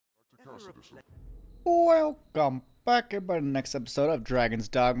Welcome back, everybody, to the next episode of Dragon's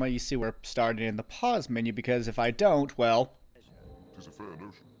Dogma. You see we're starting in the pause menu because if I don't, well,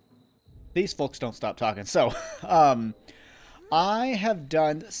 these folks don't stop talking. So, I have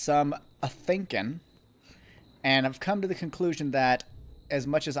done some thinking, and I've come to the conclusion that as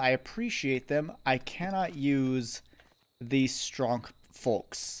much as I appreciate them, I cannot use these strong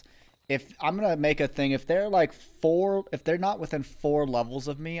folks. If I'm gonna make a thing, if they're like if they're not within 4 levels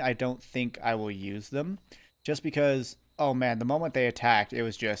of me, I don't think I will use them. Just because, oh man, the moment they attacked, it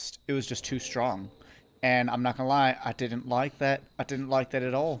was just too strong. And I'm not gonna lie, I didn't like that. I didn't like that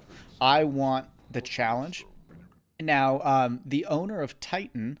at all. I want the challenge. Now, the owner of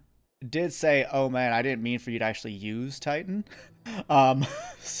Titan did say, oh man, I didn't mean for you to actually use Titan.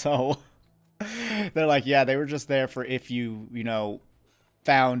 So they're like, yeah, they were just there for if you know,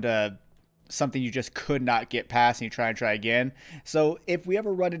 found something you just could not get past and you try and try again. So if we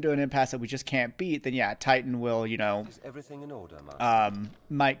ever run into an impasse that we just can't beat, then yeah, Titan will, you know, is everything in order, Master?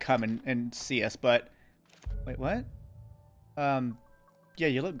 might come and see us. But wait, what? Yeah,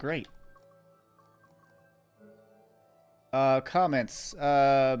 you look great. Comments.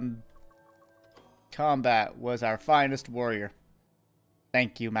 Combat was our finest warrior.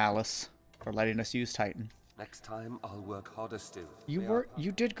 Thank you, Malice, for letting us use Titan. Next time, I'll work harder still.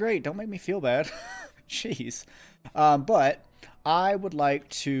 You did great. Don't make me feel bad. Jeez. But I would like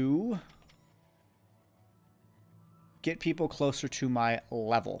to get people closer to my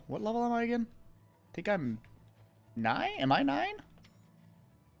level. What level am I again? I think I'm 9? Am I 9?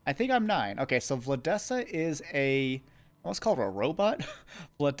 I think I'm 9. Okay, so Vladessa is a... I almost called her a robot.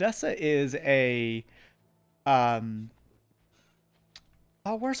 Vladessa is a... Oh,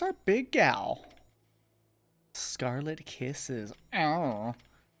 where's our big gal? Scarlet Kisses. Oh.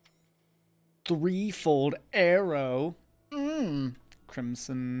 Threefold arrow.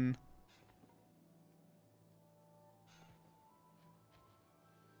 Crimson.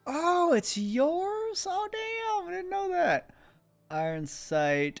 Oh, it's yours? Oh, damn. I didn't know that. Iron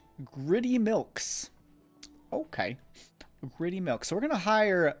Sight. Gritty Milks. Okay. Gritty Milk. So we're going to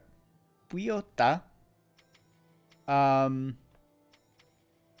hire Buiota.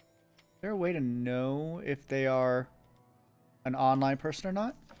 Is there a way to know if they are an online person or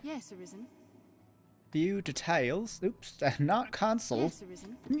not? Yes, Arisen. View details. Oops, not console. Yes,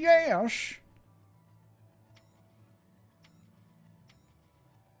 Arisen. Yes.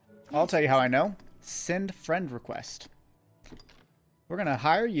 I'll tell you how I know. Send friend request. We're gonna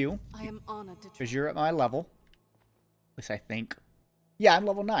hire you. I am honored to because you're at my level. At least I think. Yeah, I'm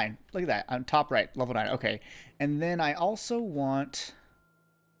level 9. Look at that. I'm top right, level 9. Okay. And then I also want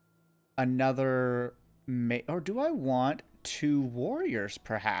another or do I want 2 warriors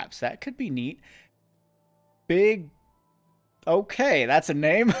perhaps? That could be neat. Big. Okay, that's a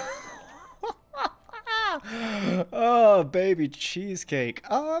name. Oh, baby cheesecake.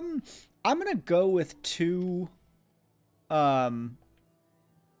 I'm gonna go with 2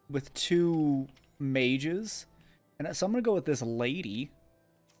 mages. And so I'm gonna go with this lady.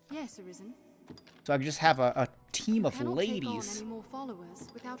 Yes, Arisen. So I can just have a team of ladies. Take on any more followers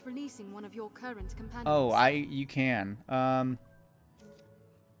without releasing one of your current companions. Oh, you can.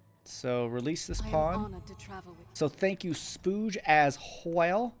 So release this pawn. I am honored to travel with you. So thank you, Spooge, as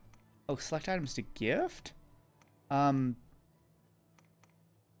well. Oh, select items to gift.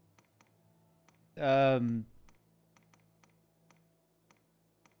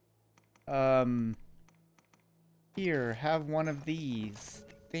 Here, have one of these.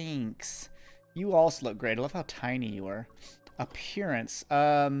 Thanks. You also look great. I love how tiny you are. Appearance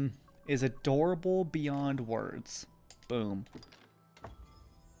is adorable beyond words. Boom.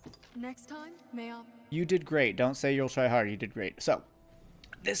 Next time, may I? You did great. Don't say you'll try hard. You did great. So,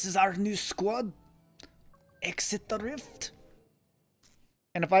 this is our new squad. Exit the rift.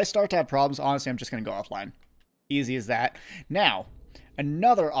 And if I start to have problems, honestly, I'm just going to go offline. Easy as that. Now,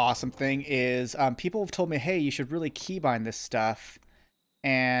 another awesome thing is people have told me, hey, you should really keybind this stuff.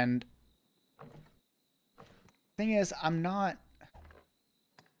 And thing is, I'm not.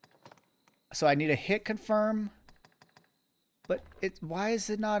 So I need a hit confirm. But why is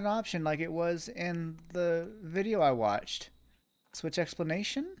it not an option like it was in the video I watched? Switch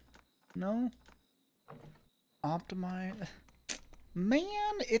explanation? No. Optimize.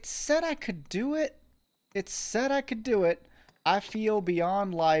 Man, it said I could do it. It said I could do it. I feel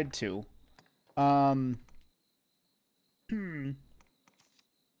beyond lied to. I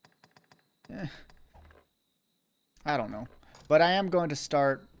don't know. But I am going to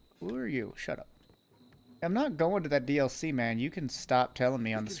start... Who are you? Shut up. I'm not going to that DLC, man. You can stop telling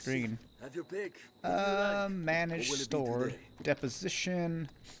me on the screen. Have your pick. Manage stored. Deposition.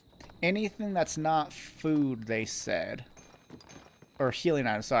 anything that's not food, they said. Or healing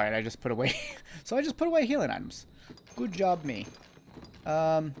items, sorry, I just put away. So I just put away healing items. Good job, me.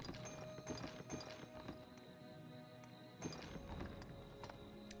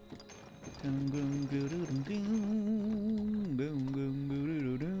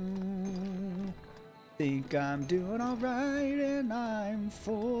 Think I'm doing alright and I'm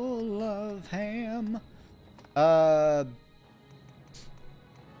full of ham. I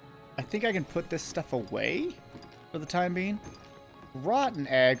think I can put this stuff away for the time being. Rotten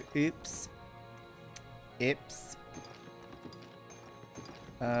egg. Oops. Oops.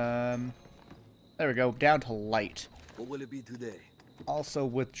 There we go. Down to light. What will it be today? Also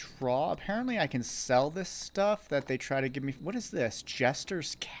withdraw. Apparently I can sell this stuff that they try to give me. What is this?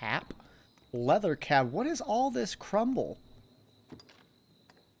 Jester's cap? Leather cap. What is all this crumble?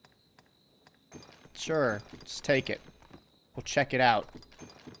 Sure. Just take it. We'll check it out.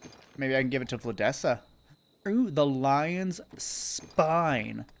 Maybe I can give it to Vladessa. Ooh, the lion's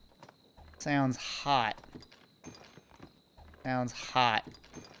spine. Sounds hot. Sounds hot.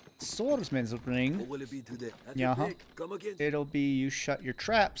 Swordsman's ring. What will it be today? Yeah, Come again. It'll be you shut your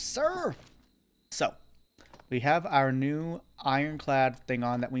trap, sir. So, we have our new ironclad thing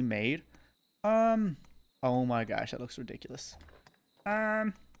on that we made. Oh my gosh, that looks ridiculous.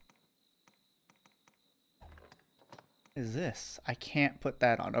 Is this? I can't put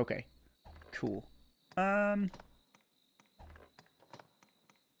that on. Okay. Cool. What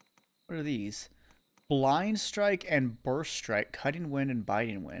are these? Blind strike and burst strike, cutting wind and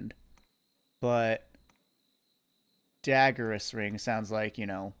biting wind. But daggerous ring sounds like, you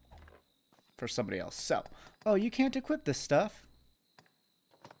know, for somebody else. So, oh, you can't equip this stuff.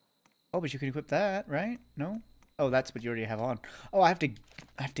 Oh, but you can equip that, right? No? Oh, that's what you already have on. Oh, I have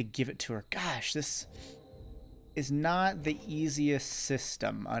to give it to her. Gosh, this is not the easiest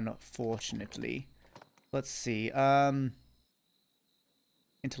system, unfortunately. Let's see.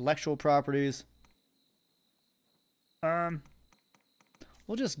 Intellectual properties. We'll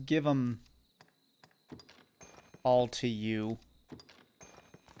just give them all to you.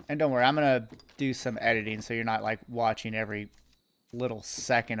 And don't worry, I'm gonna do some editing so you're not like watching every little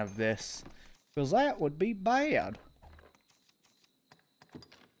second of this, because that would be bad.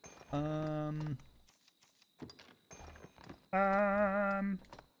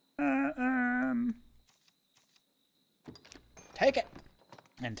 Take it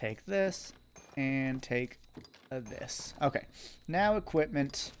and take this and take this. Okay, now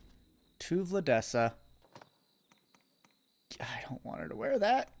equipment to Vladessa. I don't want her to wear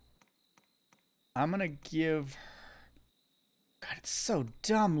that. I'm gonna give her... God, it's so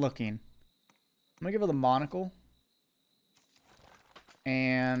dumb looking. I'm gonna give her the monocle.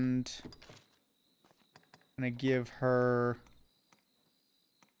 And I'm gonna give her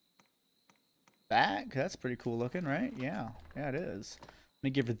that, because that's pretty cool looking, right? Yeah, yeah, it is. I'm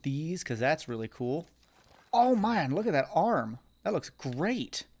gonna give her these, because that's really cool. Oh man, look at that arm. That looks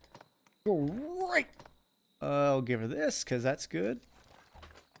great. Great. I'll give her this, because that's good.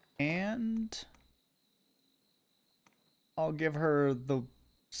 And I'll give her the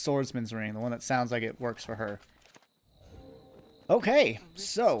swordsman's ring, the one that sounds like it works for her. Okay,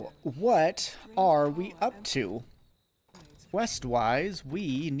 so what are we up to? Quest-wise,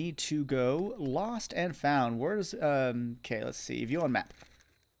 we need to go lost and found. Where's, okay, let's see. View on map.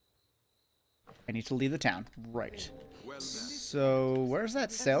 I need to leave the town. Right. So, where's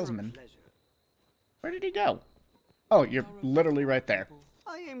that salesman? Where did he go? Oh, you're literally right there.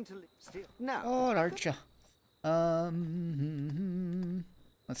 I aim to live still. Now. Oh, aren't you?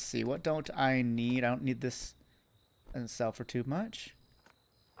 Let's see. What don't I need? I don't need this. Doesn't sell for too much.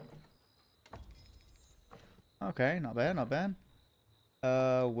 Okay, not bad, not bad.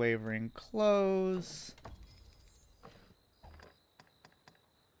 Wavering clothes.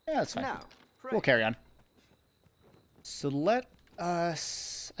 Yeah, that's fine. Now, We'll carry on. So let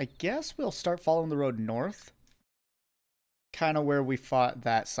us... I guess we'll start following the road north. Kind of where we fought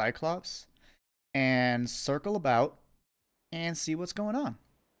that Cyclops. And circle about. And see what's going on.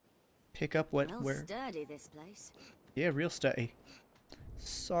 Pick up what... Well, where... sturdy, this place. Yeah, real sturdy.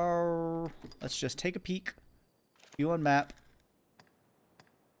 So... let's just take a peek. View on map.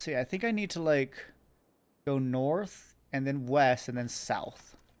 See, I think I need to, like... go north, and then west, and then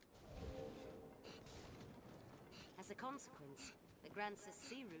south. As a consequence, the Grand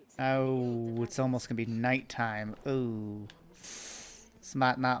sea routes... Oh, it's almost gonna be nighttime. Ooh. This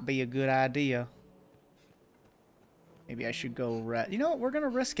might not be a good idea. Maybe I should go You know what? We're gonna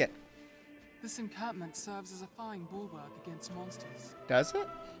risk it. This encampment serves as a fine bulwark against monsters. Does it?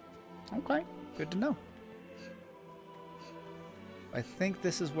 Okay. Good to know. I think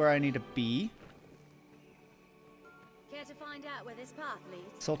this is where I need to be. Care to find out where this path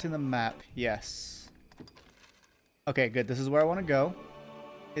leads? Consulting the map. Yes. Okay, good. This is where I want to go.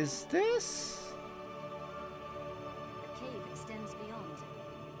 Is this? The cave extends beyond.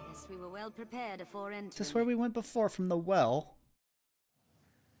 Yes, we were well prepared afore entering. Is this where we went before from the well?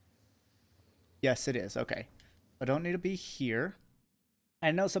 Yes, it is. Okay. I don't need to be here.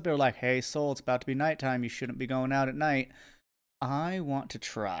 I know some people are like, hey, Soul, it's about to be nighttime. You shouldn't be going out at night. I want to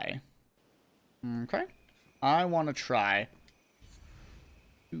try. Okay. I want to try.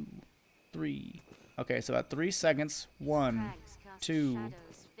 2, 3. Okay, so at 3 seconds. 1, Crags cast 2. shadows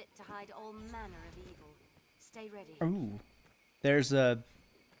fit to hide all manner of evil. Stay ready. Ooh. There's a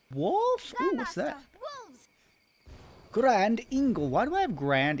wolf? Ooh, what's that? Wolves! Grand Eagle. Why do I have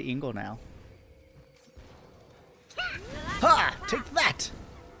Grand Eagle now? Ha! Take that!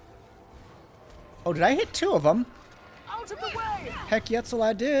 Oh, did I hit 2 of them? Out of the way! Heck, Yetzel,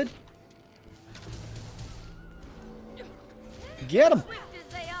 I did. Get him! Swift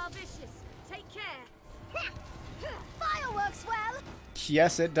as they are vicious. Take care. Fireworks, well.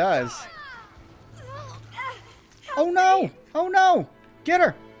 Yes, it does. Oh no! Oh no! Get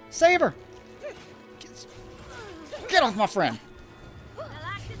her! Save her! Get off my friend!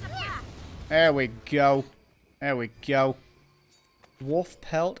 There we go. There we go. Wolf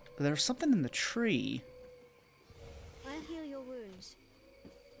pelt. There's something in the tree. I'll heal your wounds.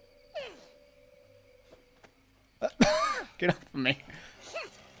 Get off of me.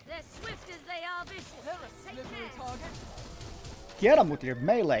 They're swift as they are vicious. Take care. Get him with your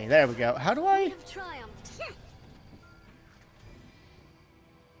melee. There we go. How do I? Have triumphed.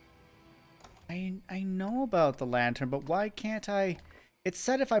 I know about the lantern, but why can't I? It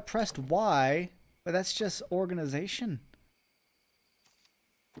said if I pressed Y, but that's just organization.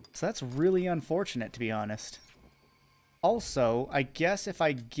 So that's really unfortunate, to be honest. Also, I guess if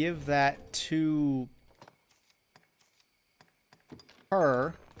I give that to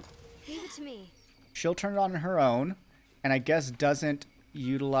her, Leave it to me. she'll turn it on her own, and I guess doesn't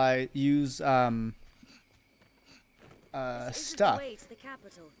use This isn't stuff. the way to the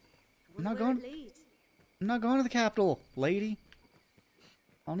capital. I I'm wonder not where going. it leads. I'm not going to the capital, lady.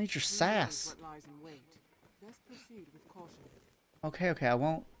 I'll need your Who knows sass. what lies in wait? Let's proceed with caution. Okay, okay, I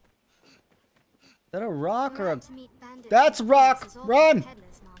won't. Is that a rock or a... To meet bandits That's and rock! thieves is always Run!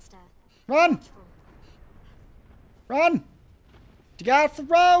 peddler's master. Run! Watchful. Run! You got off the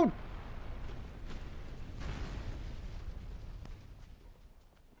road!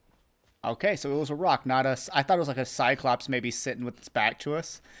 Okay, so it was a rock, not a... I thought it was like a cyclops maybe sitting with its back to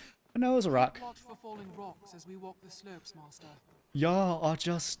us. But no, it was a rock. Watch for falling rocks as we walk the slopes, Master. Yeah, I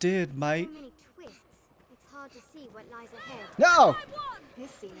just did, mate. So many twists. It's hard to see what lies ahead. No! This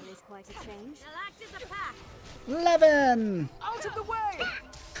scenery is quite a change. They'll act as a pack. 11! Out of the way!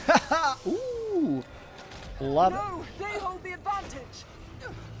 Haha! Ooh! Love it. No, they hold the advantage.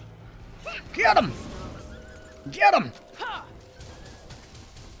 Get him! Get him! Ha!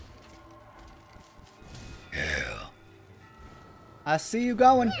 I see you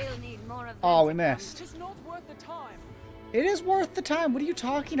going. We'll need more of Oh, we them. missed. It's not worth the time. It is worth the time. What are you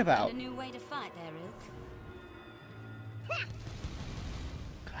talking about? A new way to fight there, Ilk.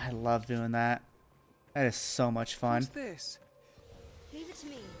 I love doing that. That is so much fun. What's this? Leave it to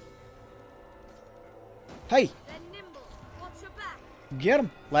me. Hey, They're nimble. Watch your back. get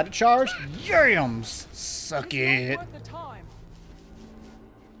him. Let it charge. Yams. Suck It's it. not worth the time.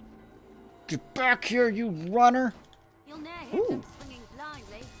 Get back here, you runner. You'll ne'er hit Ooh. them swinging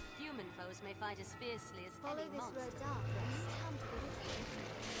blindly. Human foes may fight as fiercely as Follow any this monster. road down. It's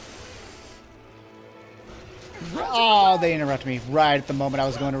Oh, they interrupted me right at the moment I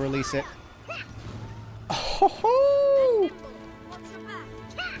was going to release it. Oh, Nimble. Watch your back.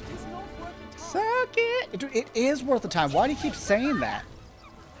 It's not worth the time. suck it. It is worth the time. Why do you keep saying that?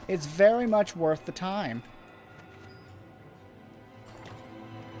 It's very much worth the time.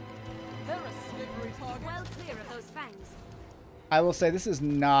 They're a slippery target. Well clear of those fangs. I will say this is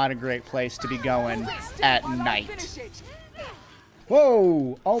not a great place to be going at While I night. finish it.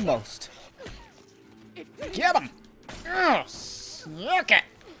 Whoa, almost. Get him! Ugh, suck it!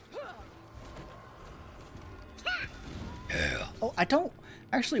 Oh, I don't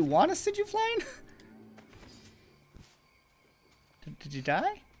actually want to send you flying. Did you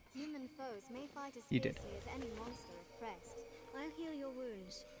die? human foes may fight as You did. fiercely as any monster if pressed. I'll heal your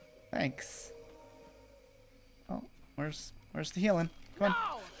wounds. Thanks. Oh, where's the healing? Come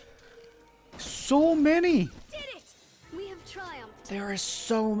on. So many! Did it! We have triumphed. There is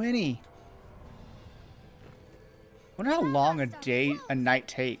so many. Wonder how long a night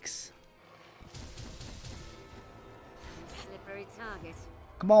takes. Slippery target.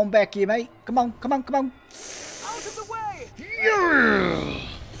 Come on, Becky, mate. Come on, come on, come on. Out of the way! Yeah!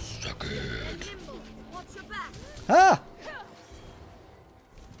 Suck They're it. nimble. Watch your back. Ah!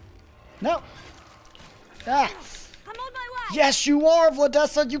 No. Ah! I'm on my way. Yes, you are,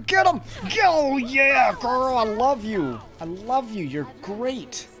 Vladessa. You get him. Oh, yeah, girl. I love you. I love you. You're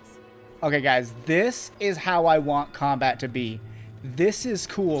great. Okay, guys. This is how I want combat to be. This is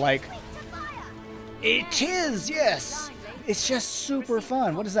cool. Like, it is, yes. It's just super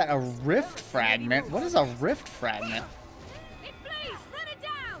fun. What is that? A rift fragment? What is a rift fragment? It flees. Run it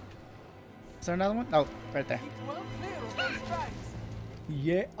down. Is there another one? Oh, right there. Keep well clear of those fangs.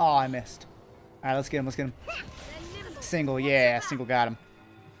 Yeah. Oh, I missed. All right, let's get him. Let's get him. They're nimble. Single. Yeah, single got him.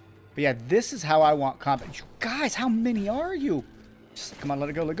 But yeah, this is how I want combat. You guys, how many are you? Just come on, let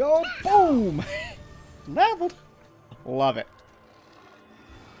it go. Let it go. Boom. Leveled. Love it.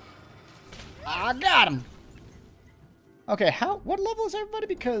 I got him. Okay, what level is everybody?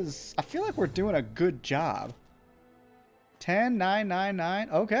 Because I feel like we're doing a good job. 10, 9, 9, 9.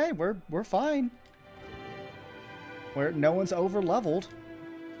 Okay, we're fine. No one's over leveled.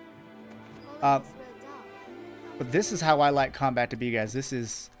 But this is how I like combat to be, guys. This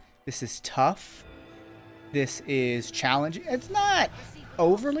is tough. This is challenging. It's not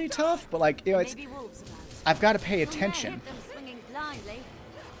overly tough, but like, you know, Maybe wolves about. I've got to pay You'll never attention. hit them swinging blindly.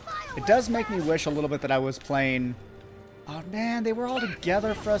 It does make me wish a little bit that I was playing... Oh, man, they were all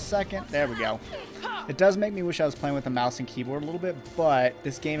together for a second. There we go. It does make me wish I was playing with a mouse and keyboard a little bit, but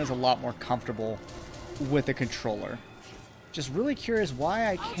this game is a lot more comfortable with a controller. Just really curious why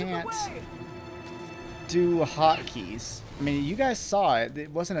I can't do hotkeys. I mean, you guys saw it.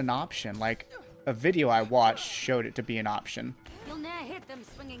 It wasn't an option. Like, a video I watched showed it to be an option. You'll never hit them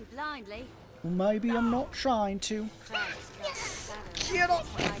swinging blindly. Well, maybe I'm not trying to. Yes. Get up.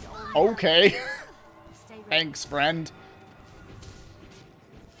 Okay. Stay ready. Thanks, friend.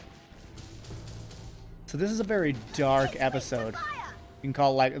 So this is a very dark episode. You can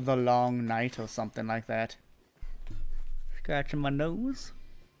call it like The Long Night or something like that. Scratching my nose.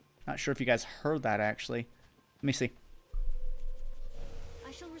 Not sure if you guys heard that actually. Let me see.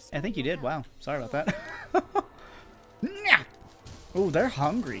 I think you did. Wow. Sorry about that. Oh, they're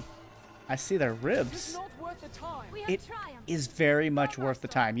hungry. I see their It's ribs. not worth the time. We have It triumphed. is very much worth the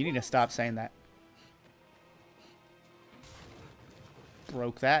time. You need to stop saying that.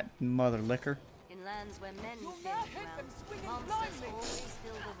 Broke that, mother liquor. In lands where men You'll fear never to hit them dwell, swinging monsters blindly. always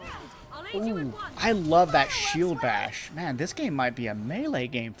fill the void. I'll aid you Ooh, with one. I love that shield bash. Man, this game might be a melee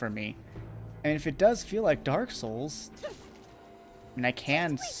game for me. And if it does feel like Dark Souls, and I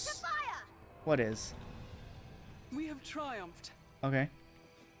can... What is? We have triumphed. Okay.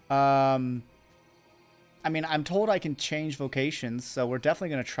 I mean, I'm told I can change vocations, so we're definitely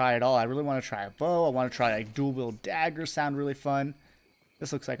going to try it all. I really want to try a bow. I want to try like dual-wield daggers. Sound really fun.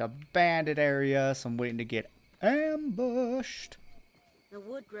 This looks like a bandit area, so I'm waiting to get ambushed. The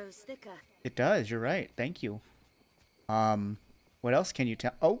wood grows thicker. It does. You're right. Thank you. What else can you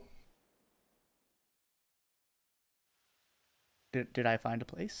tell? Oh. Did I find a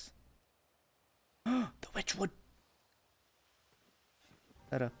place? The Witchwood.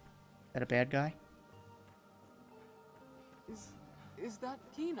 Is that a bad guy? Is that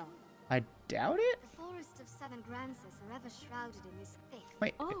Kina? I doubt it. The forest of seven grances are ever shrouded in this thick.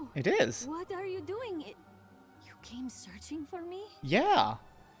 Wait, Oh. it is. What are you doing? You came searching for me? Yeah.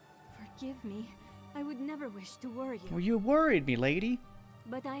 Forgive me. I would never wish to worry you. Well, you worried me, lady.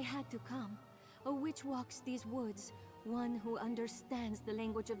 But I had to come. A witch walks these woods. One who understands the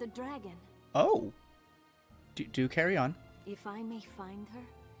language of the dragon. Oh. Do carry on. If I may find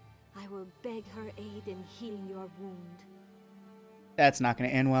her, I will beg her aid in healing your wound. That's not going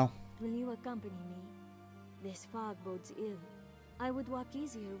to end well. Will you accompany me? This fog bodes ill. I would walk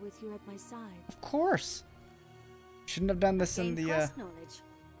easier with you at my side. Of course. Shouldn't have done this in Gain the. quest knowledge.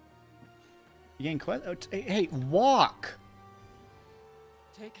 You gain quest. Oh, hey, walk.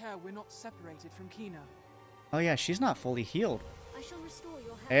 Take care we're not separated from Kina. Oh yeah, she's not fully healed. I shall restore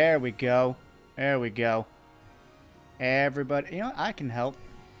your health. There we go. There we go. Everybody, you know what? I can help.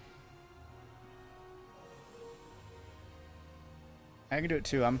 I can do it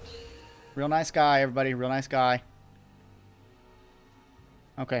too. I'm real nice guy, everybody. Real nice guy.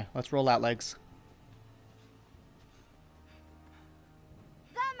 Okay, let's roll out legs.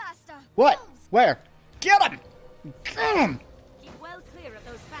 There, Master! What? Wolves! Where? Get him! Get him! Keep well clear of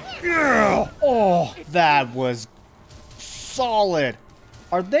those fangs. Yeah! Oh, that was solid.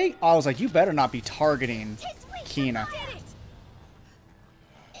 Are they? I was like, you better not be targeting Kina. Did it!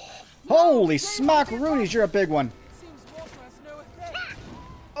 Holy smackaroonies, you're a big one. Seems water has no effect.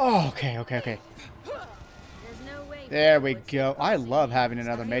 Oh, okay. There's no way There we go. I love having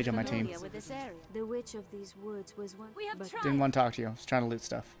another mage on my team. With this area. The witch of these woods was one. We have but tried. Didn't want to talk to you. I was trying to loot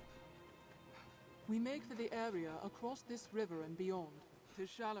stuff. We make for the area across this river and beyond. 'Tis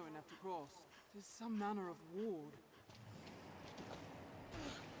shallow enough to cross. 'Tis some manner of ward.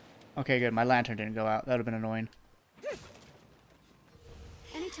 Okay, good. My lantern didn't go out. That would have been annoying.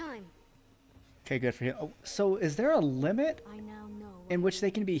 anytime. Okay, good for you. Oh, so is there a limit I now know in why which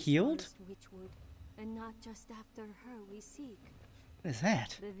they can be this healed? forest Witchwood, and not just after her we seek. What is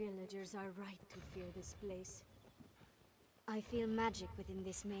that? The villagers are right to fear this place. I feel magic within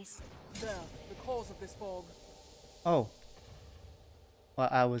this mist. There, the cause of this fog. Oh. Well,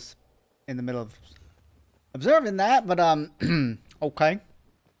 I was in the middle of observing that, but okay.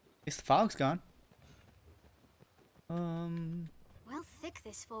 At least the fog's gone. Well thick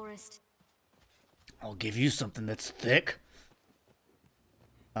this forest. I'll give you something that's thick.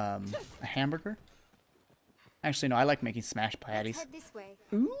 A hamburger? Actually, no, I like making smash patties. Head this way.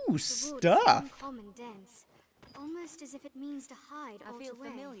 Ooh, The wood is stuff! uncommon dense, almost as if it means to hide I out feel away.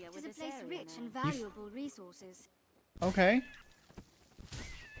 familiar It with is a this place area rich now. and valuable resources. Okay.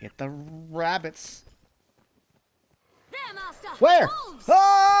 Get the rabbits. There, Master! Where? Wolves!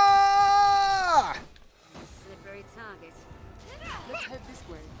 Ah! Slippery target. Let's head this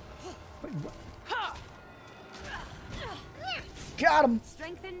way. Wait, what? Got him!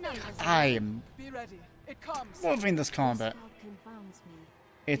 Strength in numbers. I am Be ready. It comes. loving this combat. How confounds me.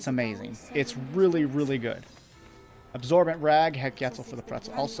 It's amazing. It's really, really good. Absorbent rag, heck Yetzel for the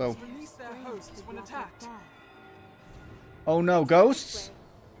pretzel. Also, Release their hosts when attacked. oh no, ghosts?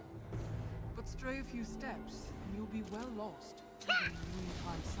 But stray a few steps, and you'll be well lost. Even in the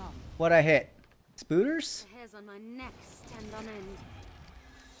noontime sun. What I hit? Spooters? The hairs on my neck stand on end.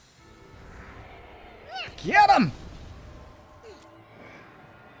 Get him!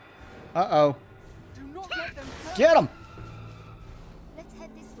 Uh-oh. Do not let them hurt. Get him! Let's head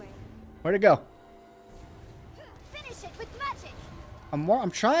this way. Where'd it go? Finish it with magic!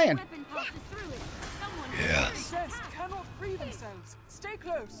 I'm trying. Weapon passes through it. Someone Possessed cannot free themselves. Stay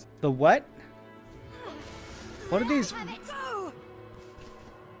close. The what? What are these? Have it!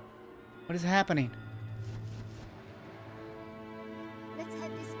 What is happening? Let's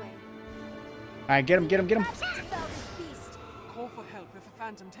head this way. Alright, get him, get him, get him. Magic to fell this beast. Call for help if a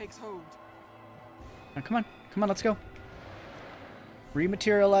phantom takes hold. Come on, come on, let's go.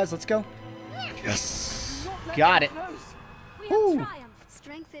 Rematerialize, let's go. Yes. Do not let Got them it. close. We have Ooh. triumphed.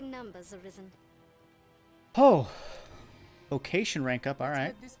 Strength in numbers, Arisen. Oh. Vocation rank up, Let's alright.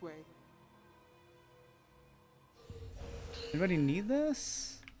 head this way. Anybody need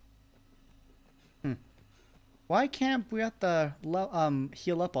this? Why can't we have to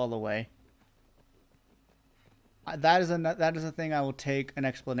heal up all the way? That is a thing I will take an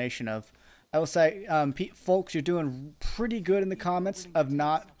explanation of. I will say, folks, you're doing pretty good in the comments of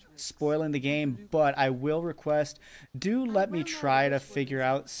not spoiling the game, but I will request, do let me try to figure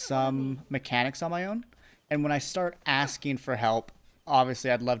out some mechanics on my own. And when I start asking for help,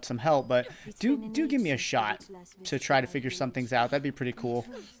 obviously I'd love some help, but do give me a shot to try to figure some things out. That'd be pretty cool.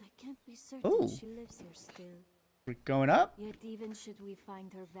 I can't be certain Ooh. she lives here still. We're going up? Yet even should we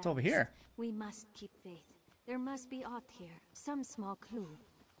find her It's over vanished, here. we must keep faith. There must be aught here, some small clue.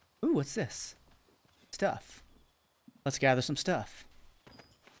 Ooh, what's this? Stuff. Let's gather some stuff.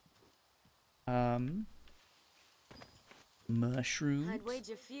 Mushrooms. I'd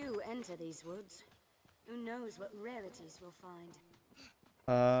wager few enter these woods. Who knows what rarities we'll find.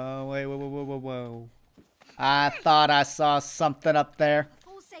 Wait, whoa. I thought I saw something up there. A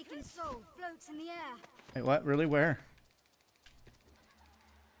forsaken soul floats in the air. Wait, what? Really? Where?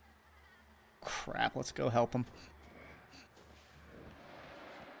 Crap, let's go help him.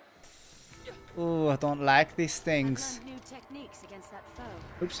 Ooh, I don't like these I've things. learned new techniques against that foe.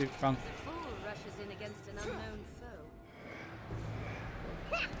 Oopsie, wrong. The fool rushes in against an unknown foe.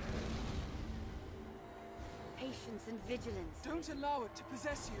 Patience and vigilance. Don't allow it to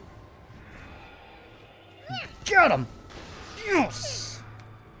possess you. Get him! Yes!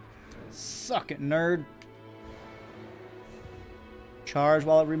 Suck it, nerd. Charge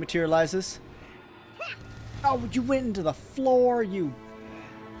while it rematerializes. Oh, you went into the floor, you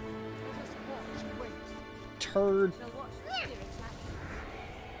Let us watch and wait. turd. Shall watch the spirit's actions.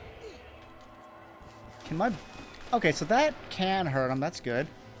 Can my... Okay, so that can hurt him. That's good.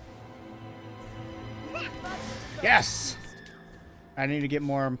 Yes! I need to get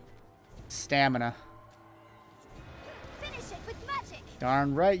more stamina. Finish it with magic.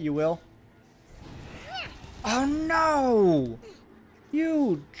 Darn right you will. Oh no!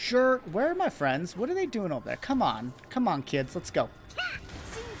 You jerk. Where are my friends? What are they doing over there? Come on. Come on, kids. Let's go.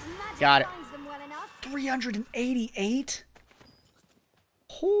 Seems magic Got it. finds them well enough. 388?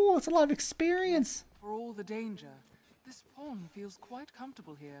 Oh, that's a lot of experience. For all the danger, this pawn feels quite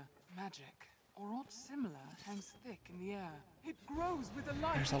comfortable here. Magic, or aught similar, hangs thick in the air. It grows with the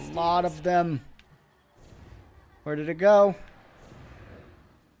light. There's a lot of them. Where did it go?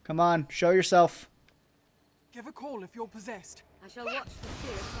 Come on, show yourself. Give a call if you're possessed. I shall watch the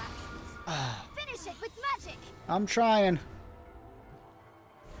spirit's actions. Finish it with magic! I'm trying.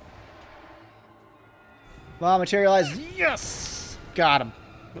 Well, materialize. Yes! Got him.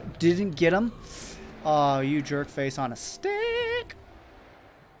 Didn't get him. Oh, you jerk face on a stick.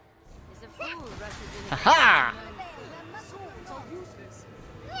 There's a fool rushes in. Ha-ha! Swords are useless.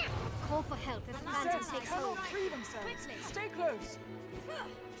 Call for help if Phantom Possessed takes cannot hold. free themselves. Quickly. Stay close.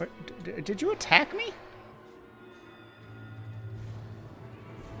 Did you attack me?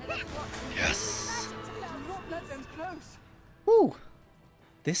 Yes. Do not let them close. Woo.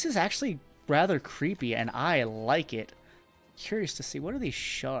 This is actually rather creepy, and I like it. Curious to see, what are these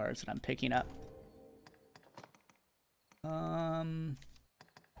shards that I'm picking up?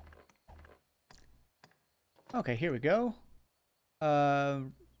 Okay, here we go.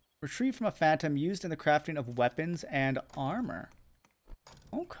 Retrieve from a phantom used in the crafting of weapons and armor.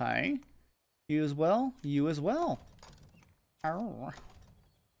 Okay. You as well? You as well. Arr.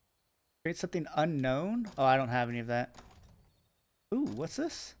 Create something unknown? Oh, I don't have any of that. Ooh, what's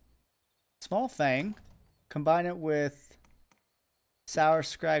this? Small thing. Combine it with sour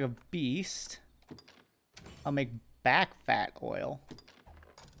scrag of beast. I'll make back fat oil.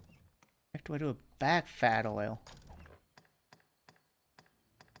 What do I do with back fat oil?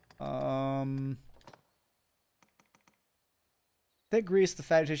 Thick grease the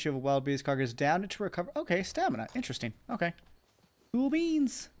fatty tissue of a wild beast carcass down to recover. Okay, stamina. Interesting. Okay. Cool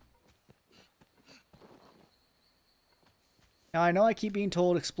beans. Now, I know I keep being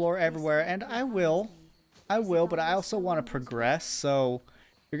told explore everywhere, and I will. I will, but I also want to progress, so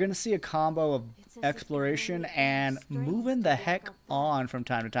you're going to see a combo of exploration and moving the heck on from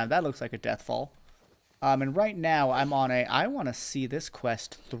time to time. That looks like a death fall. And right now, I'm on a, I want to see this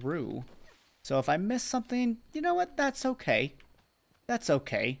quest through. So if I miss something, you know what? That's okay. That's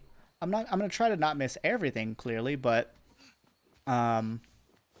okay. I'm going to try to not miss everything, clearly, but it's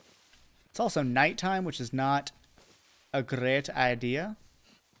also nighttime, which is not a great idea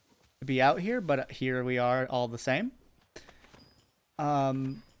to be out here, but here we are all the same.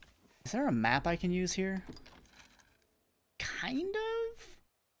 Is there a map I can use here? Kind of?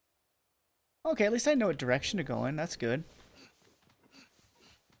 Okay, at least I know what direction to go in. That's good.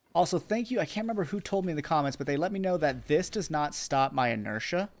 Also, thank you. I can't remember who told me in the comments, but they let me know that this does not stop my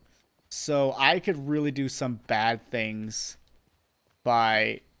inertia. So I could really do some bad things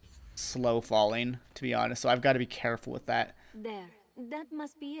by slow falling, to be honest. So I've got to be careful with that. There. That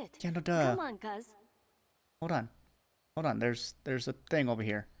must be it. Yeah, no, duh. Come on, cuz. Hold on. Hold on. There's a thing over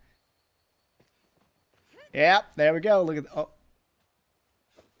here. Yep, there we go. Look at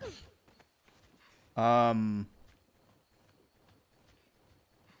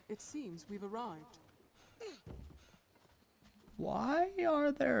It seems we've arrived. why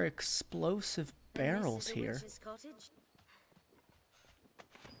are there explosive barrels here?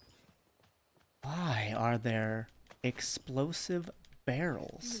 Why are there explosive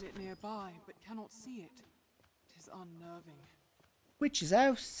barrels? Feel it nearby, but cannot see it. It is unnerving. Witch's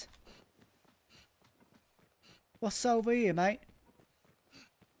house. What's over here, mate?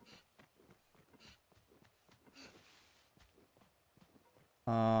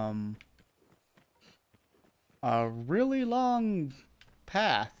 A really long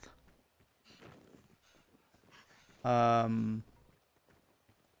path. Hello?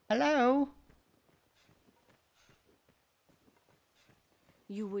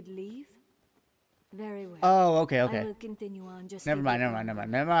 You would leave? Very well. Oh, okay, I okay. will continue on. Just Never mind.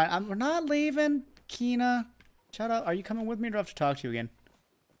 We're not leaving, Kina. Shut up. Are you coming with me, or do I have to talk to you again?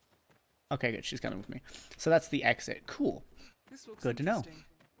 Okay, good. She's coming with me. So that's the exit. Cool. This looks Good to know. interesting.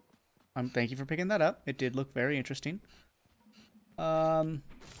 Thank you for picking that up. It did look very interesting. Empty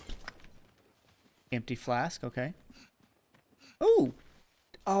flask. Okay. Ooh.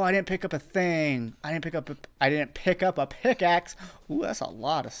 Oh, I didn't pick up a thing. I didn't pick up a pickaxe. Ooh, that's a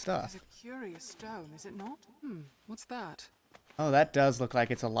lot of stuff. It's a curious stone, is it not? What's that? Oh, that does look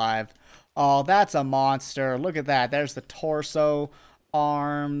like it's alive. Oh, that's a monster. Look at that. There's the torso,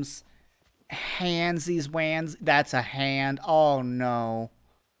 arms, handsies, wans. That's a hand. Oh, no.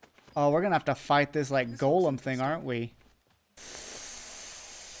 Oh, we're going to have to fight this, like, golem thing, aren't we?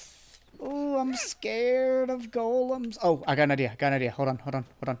 Oh, I'm scared of golems. Oh, I got an idea. Hold on.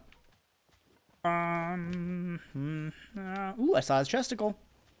 Ooh, I saw his chesticle.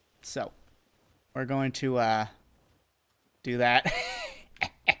 So, we're going to do that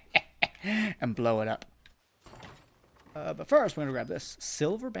and blow it up. But first, we're going to grab this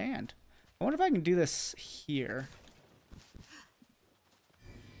silver band. I wonder if I can do this here.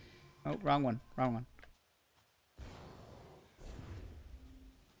 Oh, wrong one. Wrong one.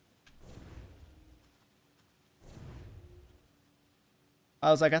 I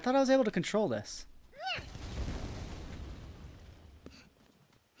was like, I thought I was able to control this.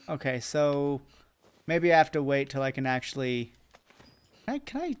 Okay, so maybe I have to wait till I can actually...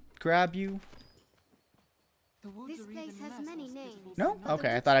 Can I grab you? This place has many names. No?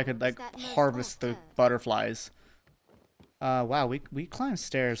 Okay, I thought I could, like, harvest the butterflies. Wow, we climb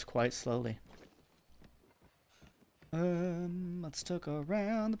stairs quite slowly. Let's look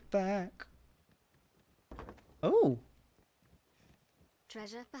around the back. Oh!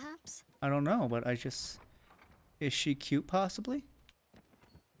 Treasure, perhaps? I don't know, but I just... Is she cute, possibly?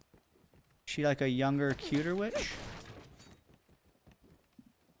 Is she like a younger, cuter witch?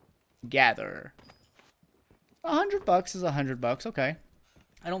 Gather. $100 is $100, okay.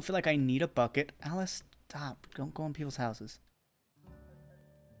 I don't feel like I need a bucket. Alice, stop. Don't go in people's houses.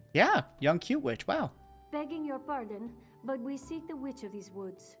 Yeah, young cute witch, wow. Begging your pardon, but we seek the witch of these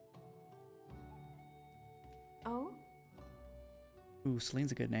woods. Oh? Ooh,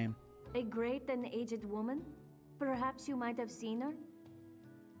 Selene's a good name. A great and aged woman? Perhaps you might have seen her?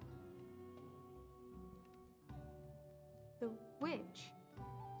 The witch?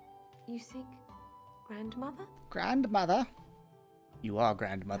 You seek grandmother? Grandmother? You are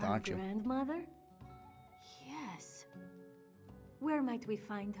grandmother, Our aren't you? Grandmother? Yes. Where might we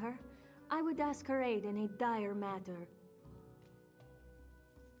find her? I would ask her aid in a dire matter.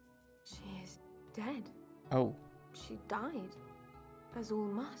 She is dead. Oh, She died. As all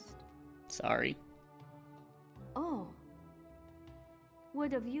must. sorry. Oh.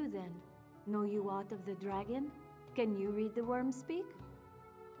 What of you then? Know you aught of the dragon? Can you read the worm speak?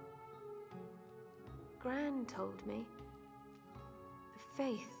 Gran told me. The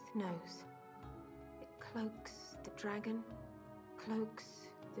faith knows. It cloaks the dragon, cloaks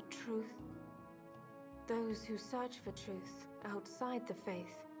the truth. Those who search for truth outside the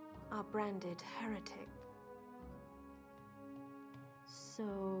faith are branded heretic.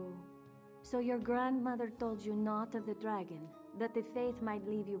 So your grandmother told you naught of the dragon, that the faith might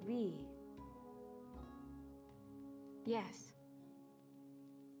leave you be. Yes.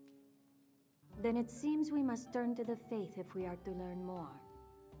 Then it seems we must turn to the faith if we are to learn more.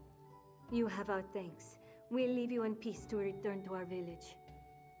 You have our thanks. We'll leave you in peace to return to our village.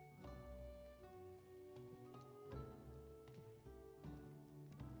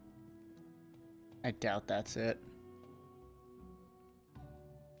 I doubt that's it.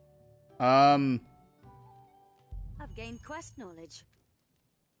 I've gained quest knowledge.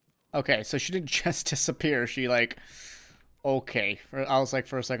 Okay, so she didn't just disappear. She like, okay. I was like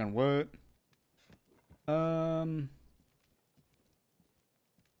for a second, what?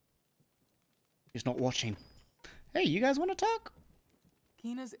 She's not watching. Hey, you guys want to talk?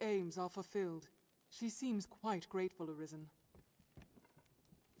 Kina's aims are fulfilled. She seems quite grateful, Arisen.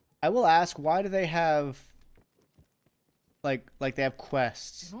 I will ask, why do they have like they have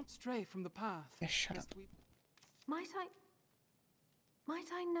quests? Do not stray from the path. Yeah, shut up. lest we- Might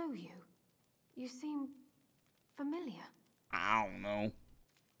I know you? You seem familiar. I don't know.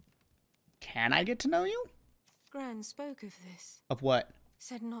 Can I get to know you? Gran spoke of this. Of what?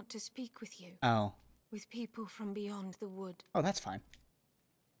 Said not to speak with you. Oh. With people from beyond the wood. Oh, that's fine.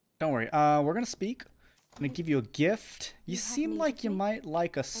 Don't worry. We're gonna speak. I'm gonna give you a gift. You You have seem like needed you me? might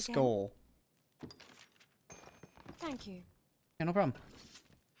like a skull. Thank you. Yeah, no problem.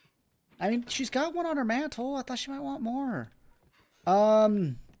 I mean, she's got one on her mantle. I thought she might want more.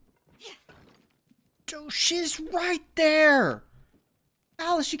 Dude, she's right there.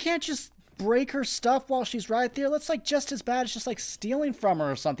 Alice, you can't just break her stuff while she's right there. That's like just as bad as just like stealing from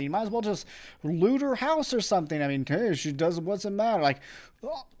her or something. You might as well just loot her house or something. I mean, hey, she does what's it matter? Like,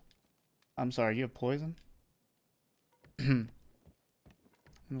 oh. I'm sorry, you have poison? I'm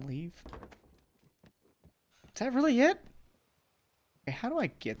gonna leave. Is that really it? Okay, how do I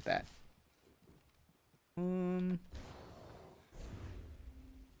get that?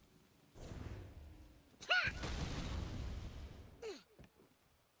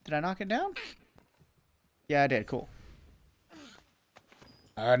 Did I knock it down? Yeah, I did. Cool.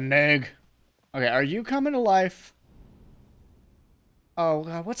 A nig. Okay, are you coming to life? Oh,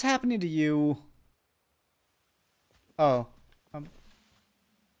 God, what's happening to you? Oh.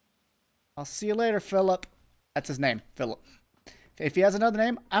 I'll see you later, Philip. That's his name, Philip. If he has another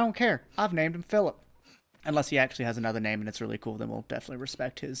name, I don't care. I've named him Philip. Unless he actually has another name and it's really cool, then we'll definitely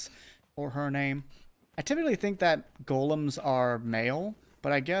respect his or her name. I typically think that golems are male,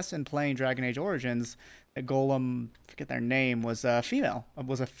 but I guess in playing Dragon Age Origins, a golem, forget their name, was a female.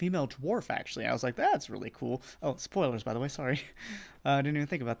 Was a female dwarf, actually. I was like, that's really cool. Oh, spoilers, by the way, sorry. I didn't even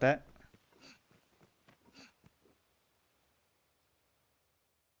think about that.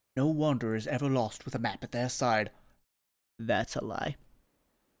 No wanderer is ever lost with a map at their side. That's a lie.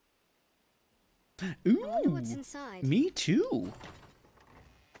 Ooh, I wonder what's inside. me too.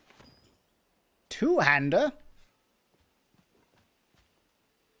 Two-hander?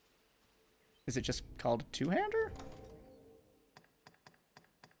 Is it just called two-hander?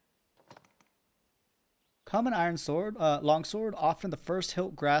 Common iron sword, longsword, often the first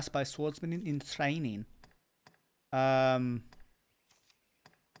hilt grasped by swordsmen in training. Do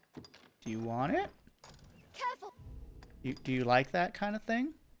you want it? Careful. Do you like that kind of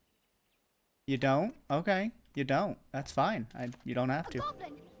thing? You don't? Okay, you don't. That's fine. You don't have to.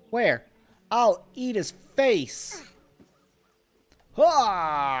 Goblin. Where? I'll eat his face.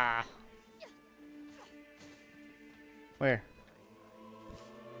 Ah! Where?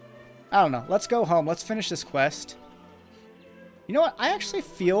 I don't know. Let's go home. Let's finish this quest. You know what? I actually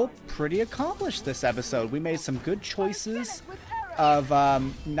feel pretty accomplished this episode. We made some good choices of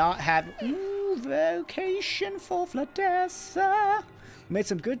not having... Ooh, vocation for Flatessa. We made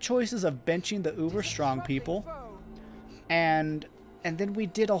some good choices of benching the uber strong people. And then we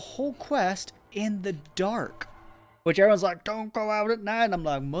did a whole quest in the dark. Which everyone's like, don't go out at night. And I'm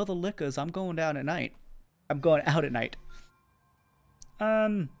like, mother lickers, I'm going down at night. I'm going out at night.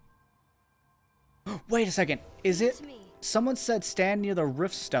 Wait a second. Is it... Someone said stand near the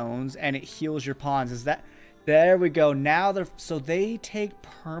rift stones and it heals your pawns. Is that... There we go. Now they're... So they take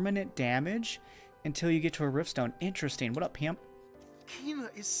permanent damage until you get to a rift stone. Interesting. What up, Pimp? Kina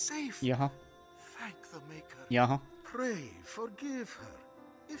is safe. Yeah. Thank the Maker. Yeah. Pray, forgive her.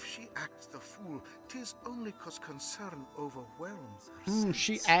 If she acts the fool, 'tis only 'cause concern overwhelms her.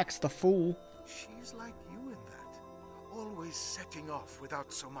 She acts the fool. She's like you in that. Always setting off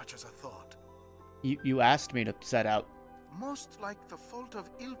without so much as a thought. You asked me to set out. Most like the fault of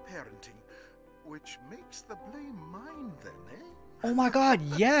ill parenting, which makes the blame mine then, eh? Oh my god,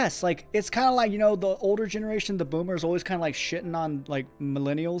 yes! Like, it's kind of like, you know, the older generation, the boomers, always kind of like shitting on, like,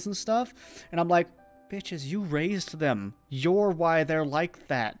 millennials and stuff. And I'm like, bitches, you raised them. You're why they're like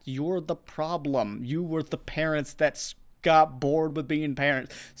that. You're the problem. You were the parents that got bored with being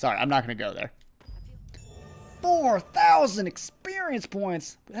parents. Sorry, I'm not going to go there. 4,000 experience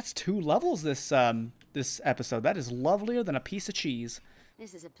points! That's 2 levels this episode. That is lovelier than a piece of cheese.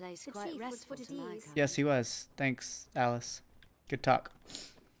 This is a place quite restful to lie. Yes, he was. Thanks, Alice. Good talk.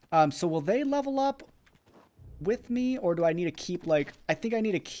 So will they level up with me, or do I need to keep, like... I think I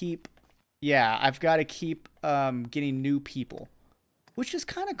need to keep... Yeah, I've got to keep getting new people. Which is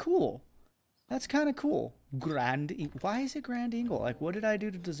kind of cool. That's kind of cool. Why is it Grand Eagle? Like, what did I do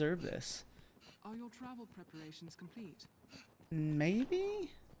to deserve this? Are your travel preparations complete?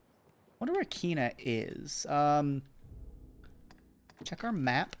 Maybe? Wonder where Kina is. Check our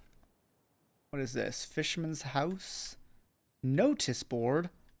map. What is this? Fisherman's House. Notice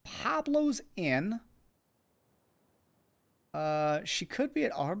board. Pablo's Inn. She could be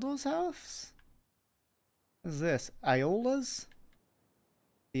at Ardlo's house? What is this? Iola's?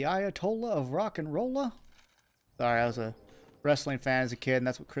 The Ayatollah of Rock and Rolla? Sorry, I was a wrestling fan as a kid, and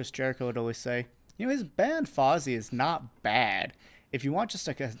that's what Chris Jericho would always say. You know, his band Fozzy is not bad. If you want just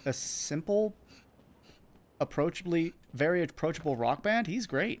like a simple, very approachable rock band, he's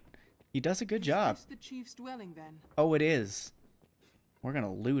great. He does a good job. Is this the chief's dwelling then? Oh, it is. We're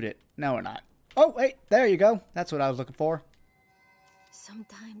gonna loot it. No, we're not. Oh, wait, there you go. That's what I was looking for.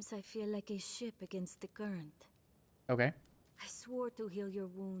 Sometimes I feel like a ship against the current. Okay. I swore to heal your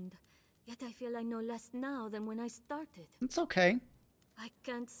wound, yet I feel I know less now than when I started. It's okay. I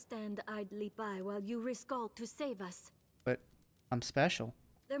can't stand idly by while you risk all to save us. But I'm special.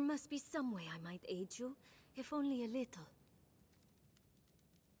 There must be some way I might aid you, if only a little.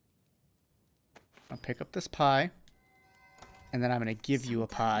 I'll pick up this pie, and then I'm gonna give you a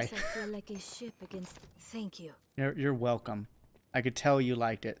pie. Sometimes I feel like a ship against... Thank you. You're welcome. I could tell you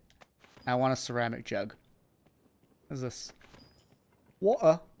liked it. I want a ceramic jug. What is this?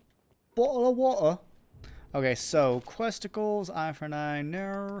 Water. Bottle of water. Okay, so questicles, eye for an eye,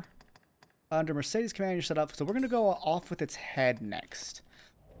 no. Under Mercedes command, you're set up. So we're gonna go off with its head next.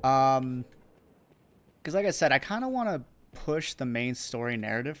 Because like I said, I kind of want to push the main story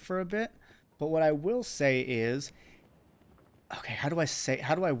narrative for a bit. But what I will say is, okay, how do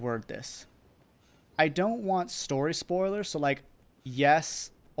I word this? I don't want story spoilers, so like,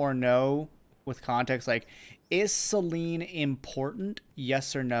 yes or no with context. Like, is Selene important?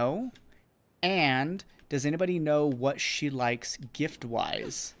 Yes or no? And does anybody know what she likes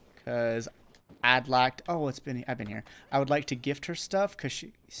gift-wise? Because I'd like to, oh, I've been here. I would like to gift her stuff because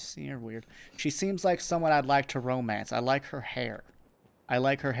you're weird. She seems like someone I'd like to romance. I like her hair. I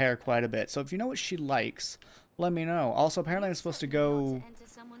like her hair quite a bit. So if you know what she likes, let me know. Also, apparently I'm supposed to go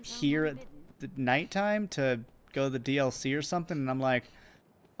here at the nighttime to go to the DLC or something, and I'm like,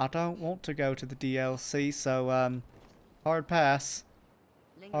 I don't want to go to the DLC, so hard pass.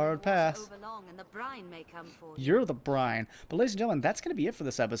 Hard pass. You're the brine. But ladies and gentlemen, that's going to be it for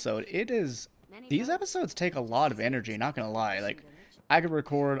this episode. These episodes take a lot of energy, not going to lie. Like, I could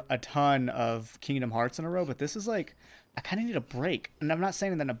record a ton of Kingdom Hearts in a row, but this is like, I kind of need a break. And I'm not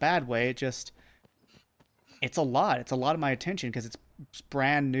saying that in a bad way, it's a lot. It's a lot of my attention because it's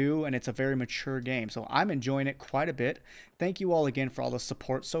brand new and it's a very mature game. So I'm enjoying it quite a bit. Thank you all again for all the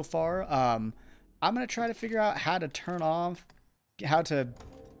support so far. I'm going to try to figure out how to turn off, how to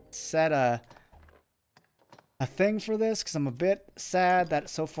set a thing for this, because I'm a bit sad that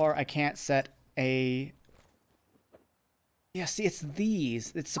so far I can't set a... Yeah, see, it's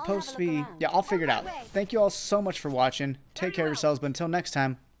these. It's supposed to be... Yeah, I'll figure it out. Thank you all so much for watching. Take care of yourselves, but until next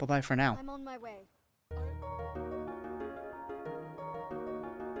time, bye-bye for now. I'm on my way.